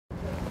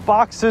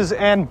Boxes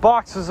and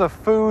boxes of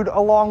food,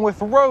 along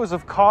with rows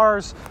of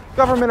cars.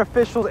 Government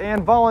officials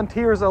and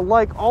volunteers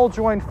alike all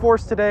joined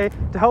force today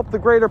to help the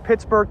Greater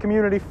Pittsburgh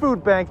Community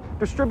Food Bank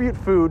distribute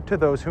food to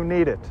those who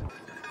need it.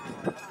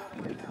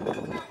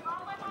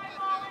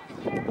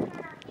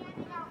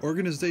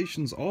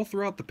 Organizations all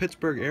throughout the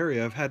Pittsburgh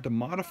area have had to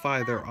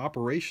modify their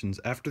operations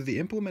after the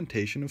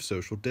implementation of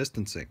social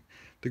distancing.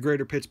 The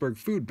Greater Pittsburgh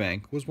Food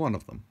Bank was one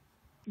of them.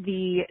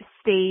 The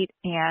state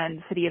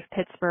and city of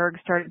Pittsburgh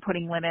started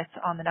putting limits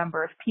on the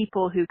number of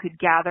people who could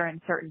gather in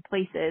certain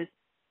places.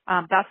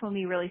 That's when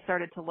we really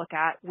started to look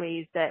at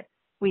ways that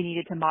we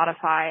needed to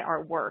modify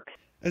our work.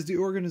 As the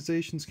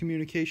organization's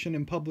communication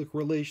and public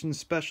relations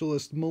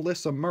specialist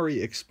Melissa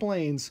Murray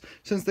explains,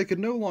 since they could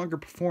no longer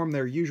perform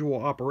their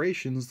usual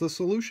operations, the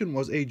solution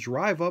was a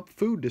drive-up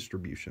food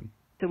distribution.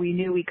 So we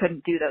knew we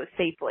couldn't do those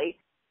safely.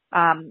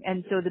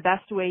 And so the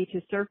best way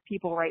to serve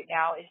people right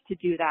now is to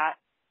do that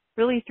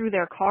really through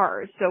their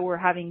cars. So we're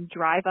having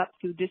drive-up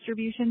food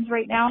distributions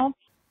right now.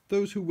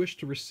 Those who wish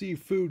to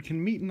receive food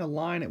can meet in a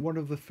line at one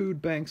of the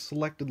food bank's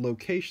selected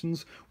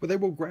locations, where they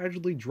will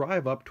gradually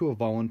drive up to a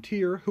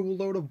volunteer who will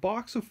load a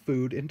box of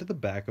food into the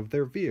back of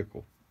their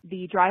vehicle.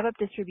 The drive-up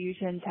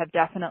distributions have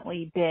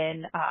definitely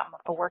been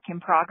a work in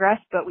progress,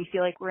 but we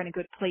feel like we're in a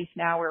good place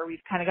now where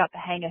we've kind of got the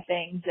hang of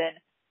things and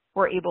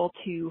we're able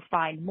to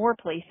find more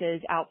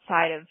places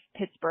outside of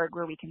Pittsburgh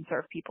where we can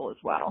serve people as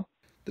well.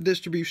 The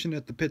distribution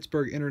at the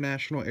Pittsburgh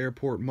International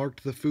Airport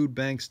marked the food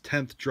bank's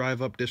 10th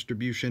drive-up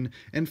distribution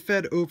and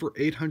fed over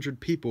 800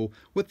 people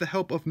with the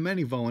help of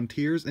many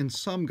volunteers and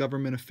some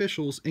government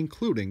officials,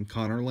 including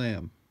Connor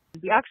Lamb.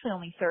 We actually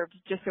only served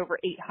just over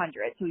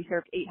 800, so we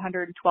served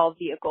 812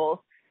 vehicles,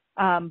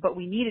 but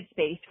we needed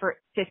space for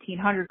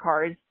 1,500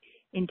 cars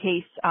in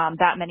case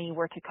that many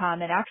were to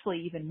come, and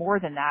actually even more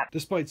than that.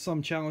 Despite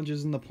some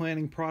challenges in the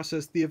planning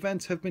process, the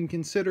events have been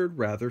considered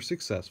rather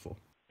successful.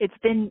 It's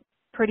been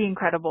pretty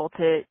incredible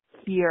to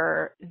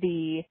hear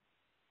the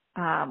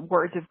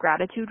words of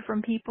gratitude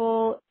from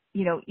people.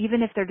 You know,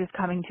 even if they're just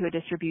coming to a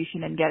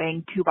distribution and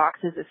getting 2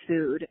 boxes of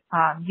food,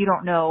 you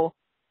don't know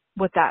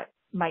what that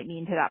might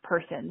mean to that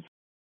person.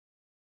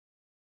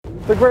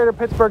 The Greater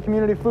Pittsburgh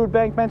Community Food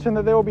Bank mentioned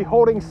that they will be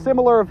holding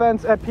similar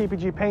events at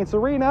PPG Paints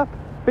Arena,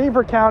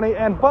 Beaver County,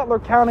 and Butler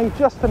County,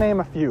 just to name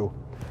a few.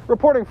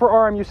 Reporting for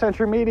RMU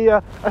Century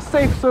Media, a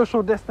safe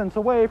social distance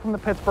away from the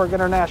Pittsburgh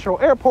International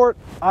Airport,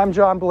 I'm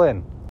John Blinn.